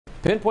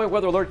Pinpoint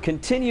weather alert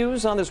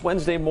continues on this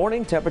Wednesday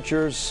morning.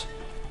 Temperatures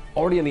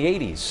already in the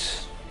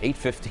 80s,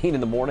 8:15 in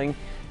the morning,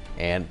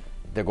 and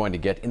they're going to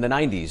get in the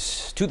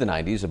 90s, to the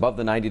 90s, above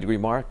the 90-degree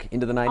mark,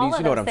 into the 90s.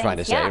 You know what I'm trying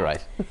to say,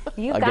 right?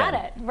 You got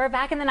it. We're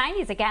back in the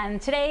 90s again.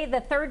 Today,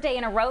 the third day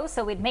in a row,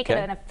 so we'd make it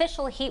an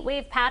official heat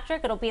wave,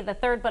 Patrick. It'll be the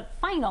third but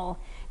final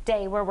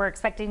day where we're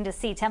expecting to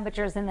see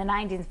temperatures in the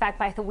 90s. In fact,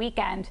 by the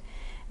weekend,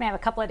 we may have a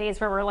couple of days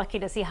where we're lucky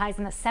to see highs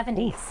in the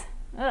 70s.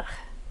 Ugh.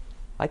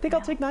 I think I'll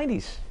take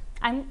 90s.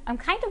 I'm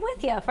kind of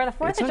with you for the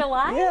 4th of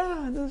July.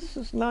 Yeah, this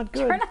is not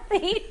good. Turn up the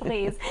heat,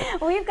 please.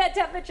 We've got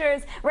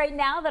temperatures right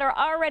now that are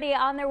already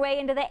on their way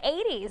into the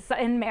 80s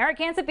in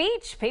Narragansett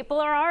Beach. People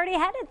are already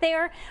headed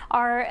there.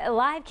 Our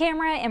live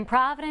camera in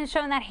Providence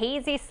showing that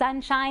hazy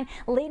sunshine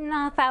leading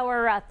off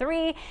our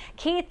 3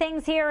 key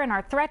things here in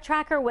our threat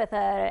tracker with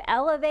an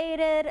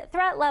elevated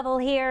threat level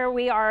here.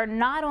 We are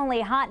not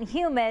only hot and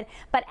humid,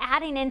 but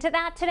adding into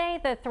that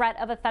today, the threat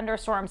of a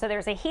thunderstorm. So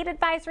there's a heat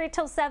advisory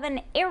till 7,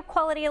 air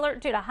quality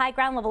alert due to high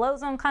ground level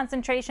ozone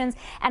concentrations,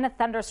 and a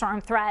thunderstorm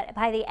threat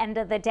by the end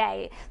of the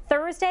day.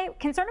 Thursday,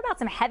 concerned about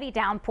some heavy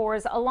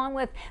downpours along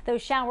with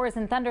those showers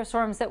and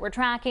thunderstorms that we're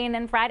tracking.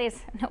 And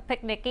Friday's no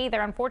picnic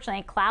either.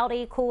 Unfortunately,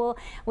 cloudy, cool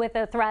with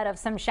the threat of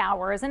some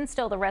showers and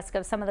still the risk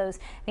of some of those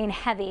being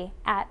heavy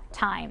at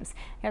times.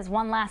 Here's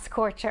one last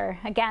scorcher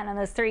again on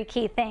those 3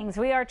 key things.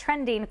 We are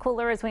trending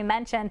cooler, as we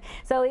mentioned,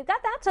 so we've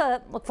got that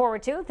to look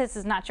forward to. This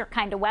is not your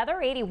kind of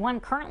weather. 81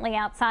 currently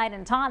outside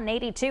in Taunton,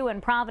 82 in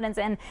Providence,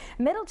 and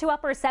middle to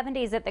upper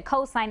 70s at the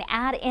coastline.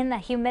 Add in the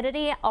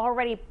humidity,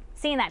 already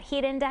seeing that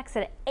heat index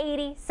at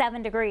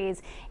 87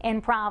 degrees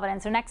in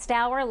Providence. So next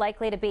hour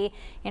likely to be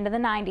into the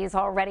 90s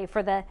already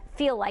for the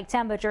feel-like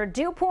temperature.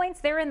 Dew points,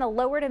 they're in the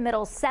lower to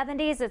middle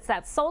 70s. It's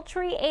that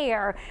sultry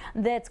air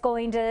that's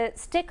going to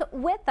stick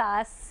with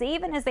us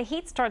even as the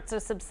heat starts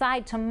to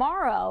subside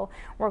tomorrow.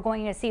 We're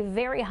going to see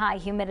very high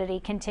humidity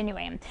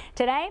continuing.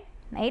 Today,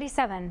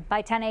 87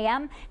 by 10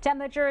 a.m.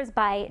 Temperatures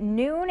by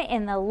noon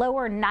in the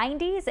lower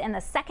 90s. In the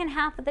second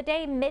half of the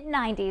day, mid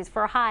 90s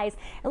for highs.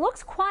 It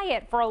looks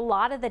quiet for a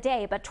lot of the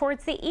day, but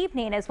towards the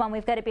evening is when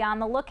we've got to be on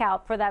the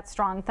lookout for that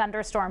strong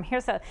thunderstorm.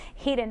 Here's a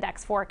heat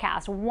index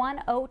forecast.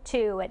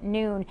 102 at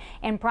noon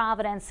in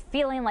Providence,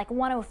 feeling like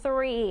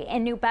 103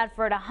 in New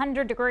Bedford,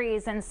 100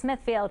 degrees in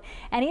Smithfield,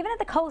 and even at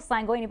the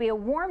coastline going to be a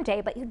warm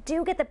day, but you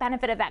do get the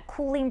benefit of that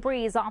cooling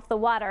breeze off the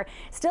water.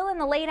 Still in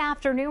the late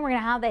afternoon, we're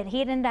going to have that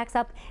heat index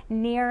up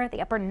near the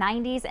upper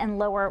 90s and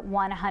lower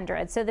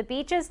 100s. So the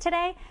beaches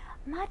today,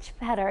 much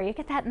better. You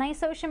get that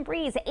nice ocean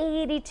breeze,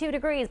 82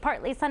 degrees,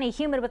 partly sunny,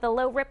 humid with a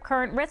low rip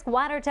current risk.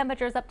 Water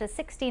temperatures up to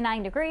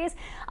 69 degrees.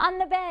 On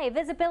the bay,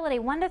 visibility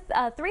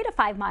 3 to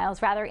 5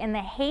 miles rather in the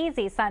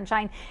hazy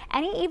sunshine.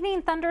 Any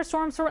evening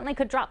thunderstorms certainly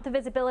could drop the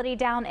visibility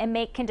down and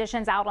make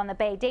conditions out on the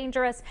bay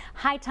dangerous.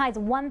 High tides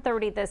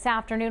 1:30 this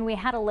afternoon. We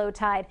had a low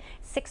tide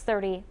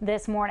 6:30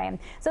 this morning.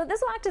 So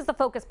this will act as the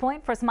focus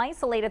point for some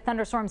isolated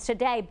thunderstorms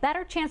today.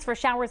 Better chance for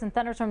showers and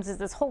thunderstorms as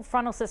this whole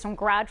frontal system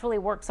gradually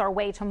works our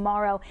way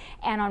tomorrow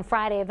and on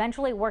Friday,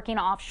 eventually working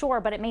offshore,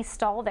 but it may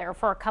stall there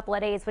for a couple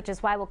of days, which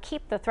is why we'll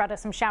keep the threat of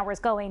some showers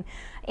going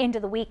into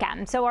the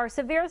weekend. So our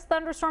severe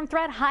thunderstorm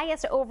threat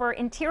highest over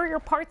interior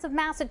parts of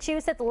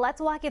Massachusetts.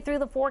 Let's walk you through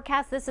the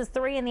forecast. This is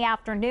 3 in the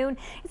afternoon.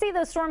 You see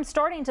those storms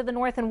starting to the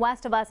north and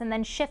west of us and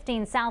then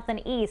shifting south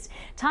and east.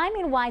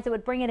 Timing wise, it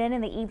would bring it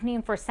in the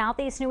evening for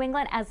southeast New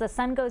England as the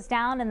sun goes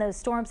down and those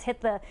storms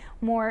hit the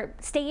more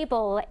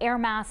stable air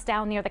mass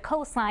down near the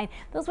coastline.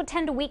 Those would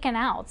tend to weaken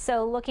out.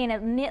 So looking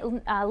at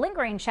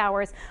lingering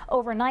showers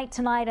overnight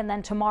tonight and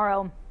then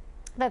tomorrow.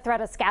 The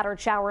threat of scattered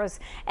showers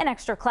and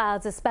extra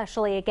clouds,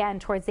 especially again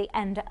towards the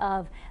end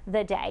of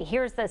the day.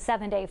 Here's the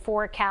 7-day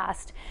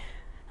forecast.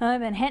 I've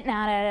been hinting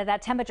at it.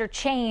 That temperature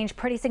change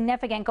pretty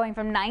significant, going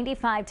from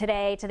 95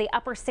 today to the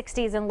upper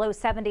 60s and low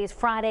 70s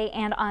Friday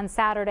and on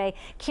Saturday.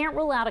 Can't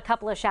rule out a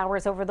couple of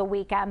showers over the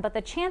weekend, but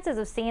the chances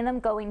of seeing them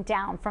going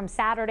down from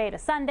Saturday to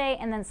Sunday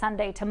and then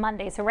Sunday to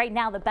Monday. So right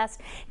now the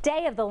best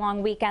day of the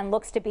long weekend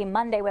looks to be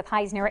Monday with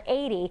highs near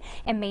 80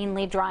 and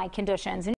mainly dry conditions.